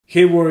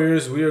Hey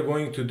warriors, we are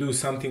going to do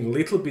something a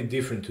little bit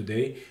different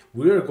today.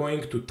 We are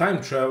going to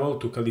time travel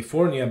to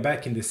California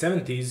back in the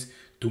 70s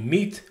to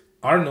meet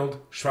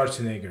Arnold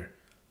Schwarzenegger.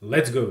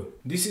 Let's go!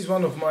 This is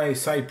one of my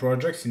side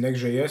projects in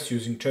Next.js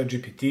using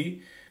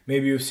ChatGPT.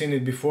 Maybe you've seen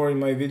it before in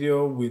my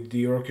video with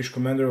the Orcish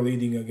commander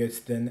leading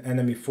against an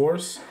enemy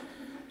force.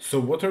 So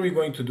what are we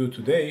going to do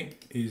today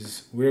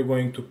is we're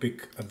going to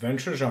pick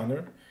adventure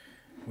genre.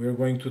 We're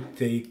going to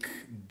take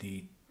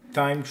the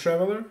time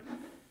traveler.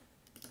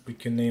 We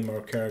can name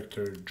our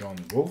character John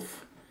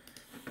Wolf.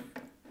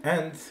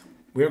 And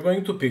we're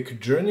going to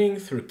pick journeying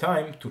through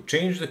time to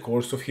change the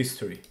course of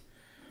history.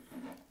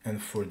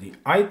 And for the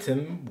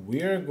item,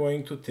 we are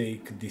going to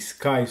take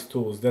disguise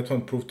tools. That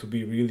one proved to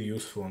be really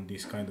useful on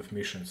these kind of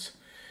missions.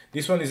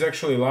 This one is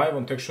actually live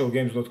on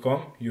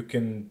textualgames.com. You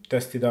can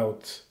test it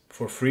out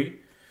for free.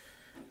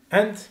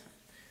 And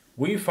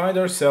we find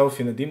ourselves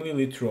in a dimly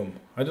lit room.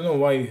 I don't know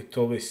why it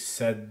always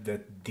said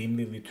that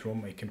dimly lit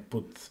room. I can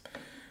put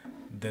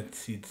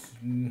that it's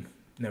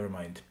never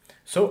mind.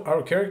 So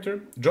our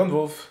character, John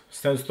Wolf,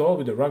 stands tall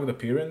with a rugged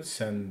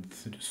appearance and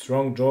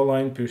strong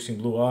jawline, piercing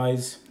blue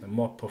eyes, a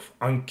mop of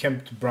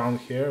unkempt brown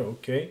hair.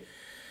 Okay,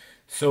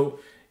 so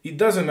it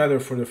doesn't matter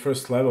for the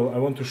first level. I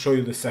want to show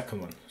you the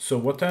second one. So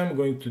what I'm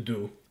going to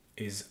do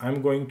is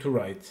I'm going to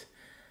write,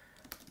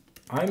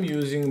 I'm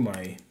using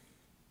my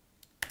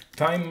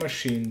time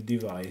machine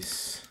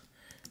device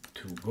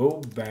to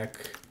go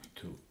back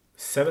to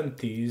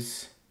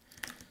 70s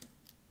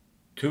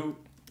to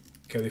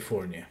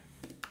California.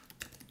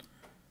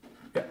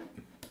 Yeah,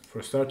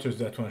 for starters,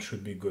 that one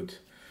should be good.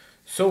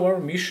 So our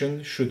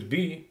mission should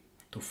be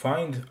to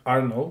find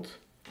Arnold.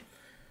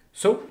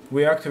 So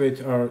we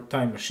activate our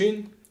time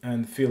machine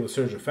and feel a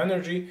surge of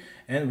energy,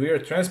 and we are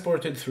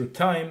transported through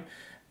time,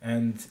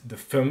 and the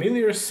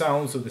familiar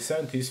sounds of the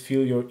 70s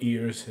fill your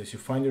ears as you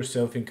find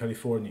yourself in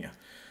California,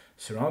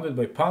 surrounded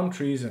by palm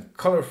trees and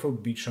colorful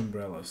beach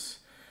umbrellas.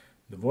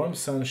 The warm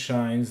sun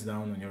shines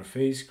down on your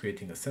face,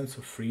 creating a sense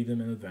of freedom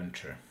and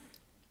adventure.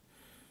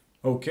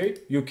 Okay,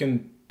 you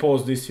can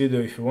pause this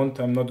video if you want.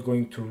 I'm not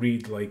going to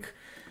read like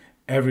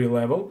every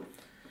level.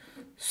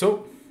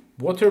 So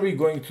what are we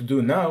going to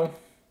do now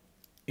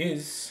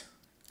is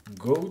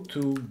go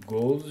to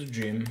Gold's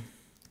Gym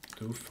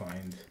to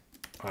find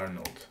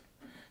Arnold.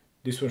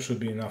 This one should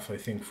be enough, I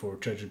think, for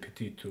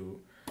ChatGPT to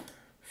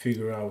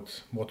figure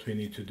out what we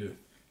need to do.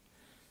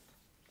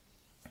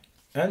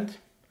 And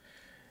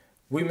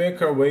we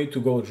make our way to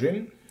Gold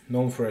Gym,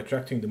 known for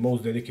attracting the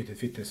most dedicated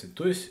fitness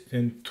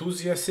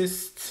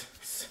enthusiasts.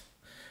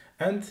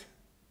 And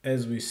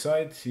as we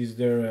sight, is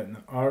there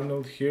an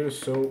Arnold here?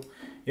 So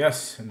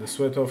yes, and the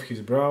sweat off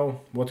his brow.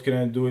 What can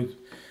I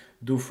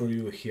do for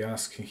you? He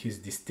asks in his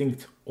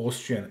distinct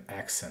Austrian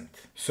accent.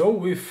 So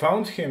we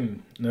found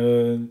him.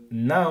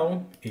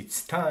 Now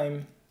it's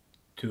time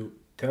to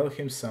tell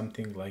him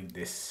something like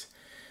this.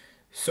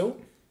 So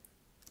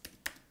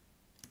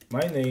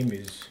my name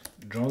is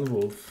John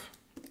Wolf.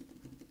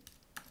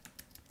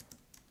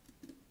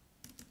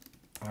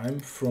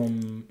 I'm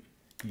from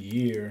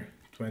year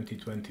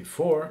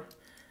 2024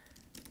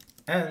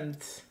 and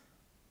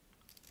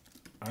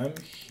I'm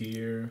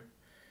here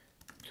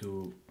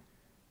to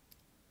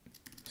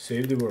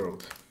save the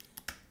world.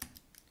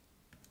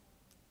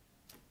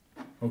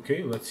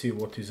 Okay, let's see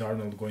what is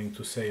Arnold going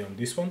to say on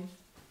this one,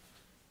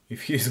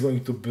 if he is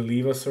going to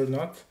believe us or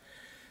not.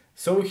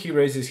 So he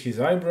raises his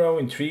eyebrow,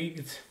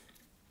 intrigued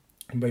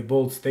by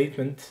bold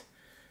statement,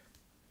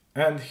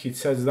 and he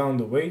sets down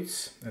the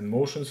weights and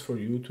motions for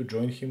you to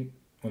join him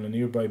on a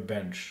nearby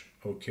bench.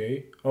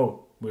 Okay.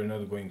 Oh, we're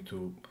not going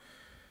to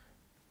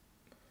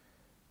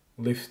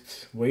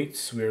lift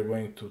weights, we're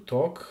going to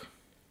talk.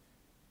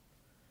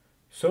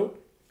 So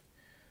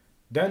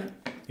then,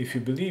 if you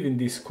believe in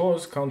this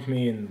cause, count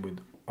me in with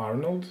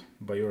Arnold.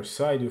 By your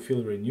side, you feel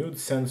a renewed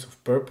sense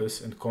of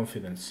purpose and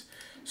confidence.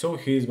 So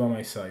he is by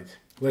my side.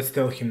 Let's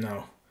tell him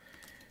now.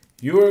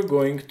 You are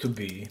going to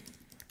be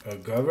a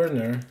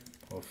governor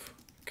of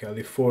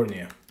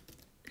California.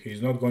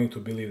 He's not going to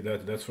believe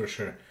that, that's for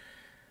sure.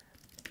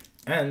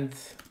 And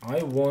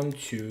I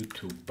want you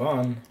to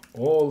ban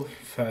all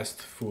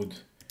fast food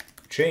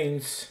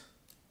chains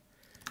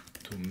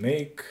to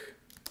make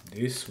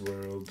this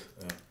world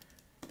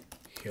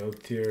a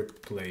healthier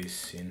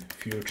place in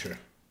future.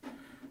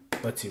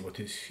 Let's see what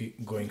is he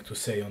going to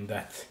say on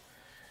that.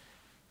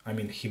 I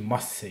mean, he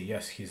must say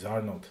yes, he's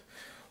Arnold.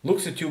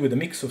 Looks at you with a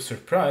mix of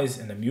surprise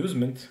and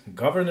amusement.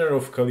 Governor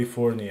of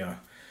California.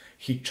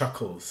 He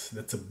chuckles.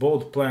 That's a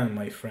bold plan,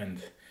 my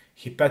friend.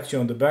 He pats you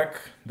on the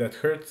back. That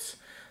hurts.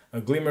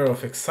 A glimmer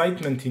of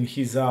excitement in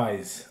his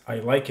eyes. I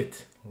like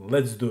it.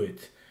 Let's do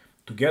it.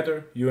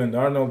 Together, you and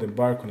Arnold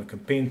embark on a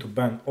campaign to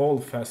ban all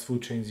fast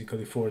food chains in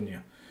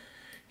California.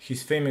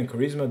 His fame and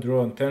charisma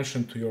draw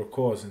attention to your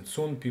cause, and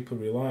soon people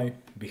rely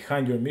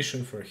behind your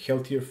mission for a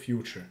healthier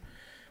future.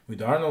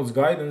 With Arnold's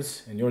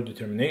guidance and your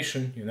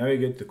determination, you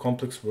navigate the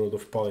complex world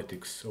of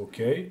politics.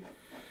 Okay?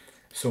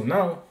 So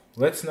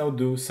let's now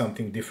do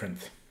something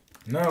different.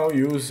 Now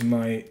use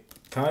my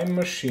time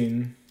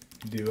machine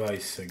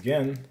device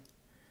again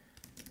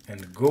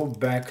and go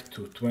back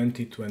to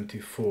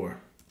 2024.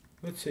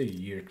 Let's say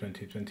year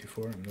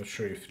 2024. I'm not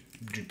sure if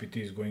GPT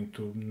is going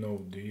to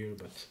know the year,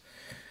 but...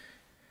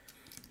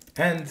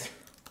 And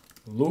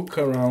look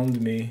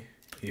around me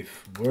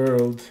if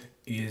world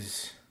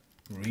is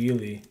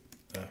really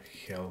a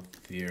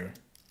healthier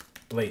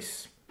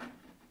place.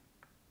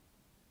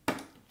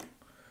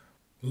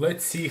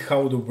 Let's see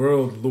how the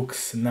world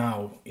looks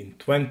now in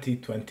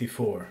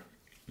 2024.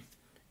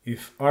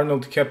 If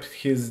Arnold kept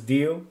his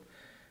deal,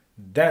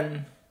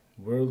 then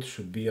world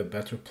should be a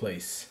better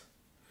place.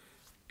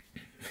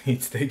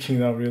 It's taking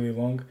now really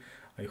long.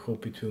 I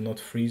hope it will not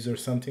freeze or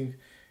something.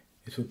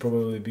 It will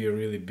probably be a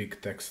really big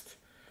text.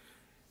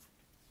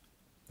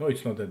 No,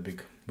 it's not that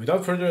big.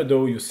 Without further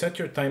ado, you set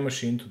your time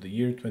machine to the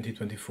year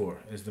 2024.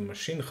 As the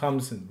machine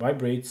hums and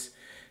vibrates,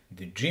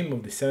 the dream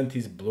of the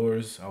 70s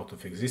blurs out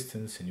of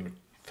existence and you're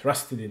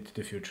thrusted into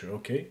the future,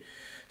 okay?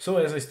 So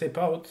as I step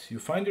out, you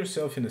find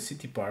yourself in a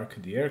city park,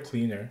 the air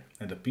cleaner,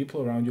 and the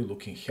people around you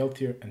looking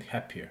healthier and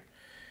happier.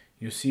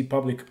 You see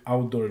public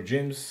outdoor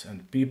gyms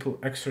and people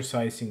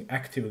exercising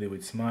actively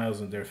with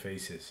smiles on their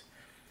faces.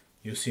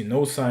 You see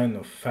no sign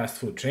of fast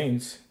food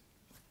chains.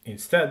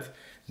 Instead,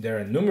 there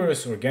are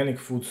numerous organic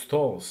food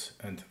stalls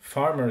and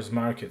farmers'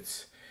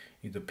 markets.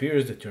 It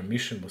appears that your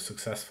mission was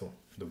successful.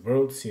 The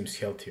world seems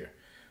healthier.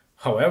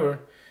 However,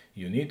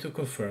 you need to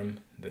confirm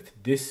that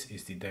this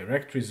is the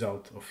direct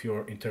result of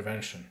your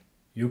intervention.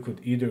 You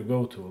could either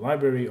go to a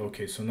library,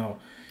 okay, so now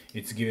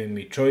it's giving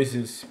me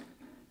choices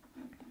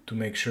to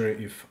make sure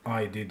if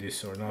I did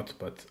this or not,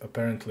 but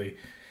apparently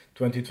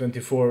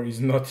 2024 is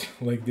not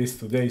like this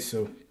today,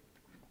 so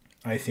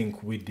I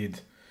think we did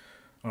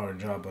our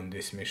job on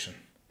this mission.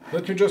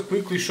 Let me just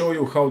quickly show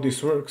you how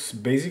this works.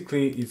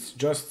 Basically, it's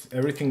just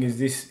everything is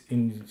this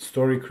in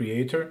Story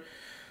Creator.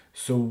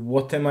 So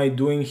what am I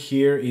doing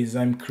here is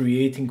I'm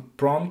creating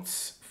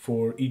prompts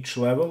for each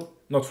level,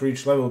 not for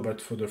each level,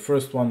 but for the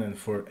first one and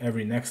for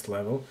every next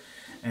level.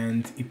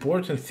 And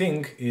important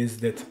thing is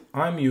that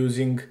I'm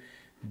using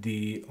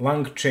the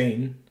long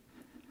chain.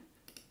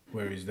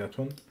 Where is that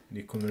one?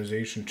 The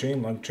conversation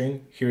chain, long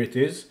chain, here it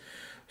is.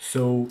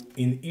 So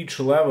in each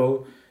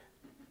level,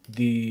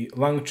 the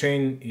long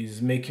chain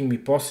is making me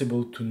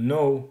possible to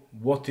know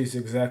what is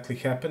exactly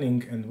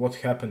happening and what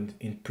happened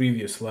in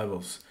previous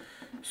levels.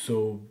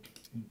 So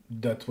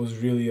that was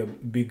really a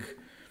big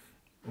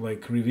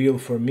reveal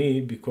for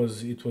me,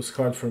 because it was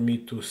hard for me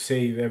to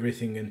save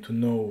everything and to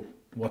know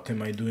what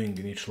am I doing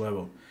in each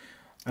level.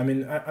 I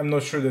mean, I'm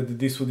not sure that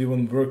this would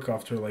even work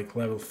after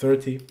level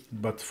 30,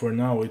 but for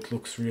now it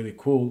looks really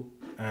cool,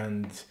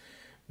 and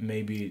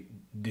maybe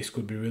this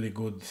could be really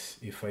good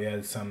if I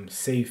add some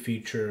save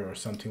feature or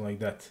something like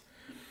that.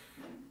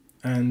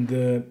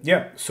 And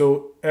yeah,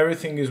 so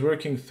everything is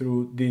working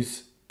through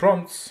these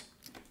prompts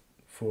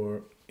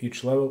for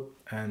each level,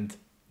 and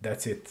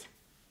that's it.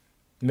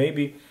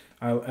 Maybe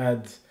I'll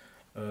add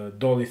a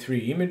Dolly 3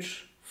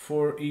 image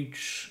for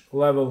each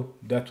level.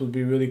 That would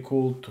be really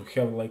cool to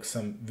have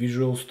some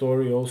visual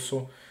story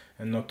also,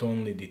 and not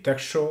only the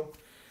textual.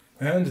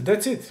 And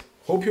that's it.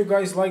 Hope you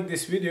guys like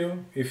this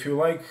video. If you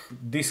like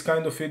this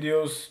kind of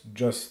videos,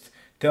 just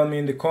tell me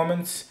in the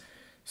comments,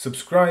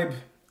 subscribe,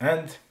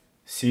 and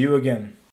see you again.